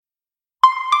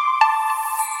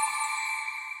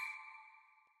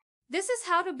This is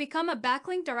how to become a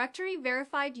backlink directory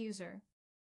verified user.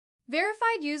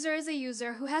 Verified user is a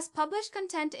user who has published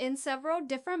content in several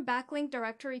different backlink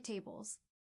directory tables.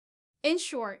 In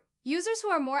short, users who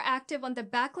are more active on the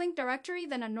backlink directory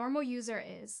than a normal user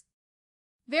is.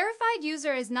 Verified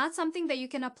user is not something that you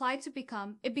can apply to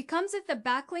become. It becomes if the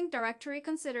backlink directory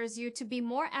considers you to be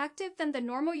more active than the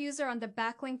normal user on the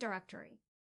backlink directory.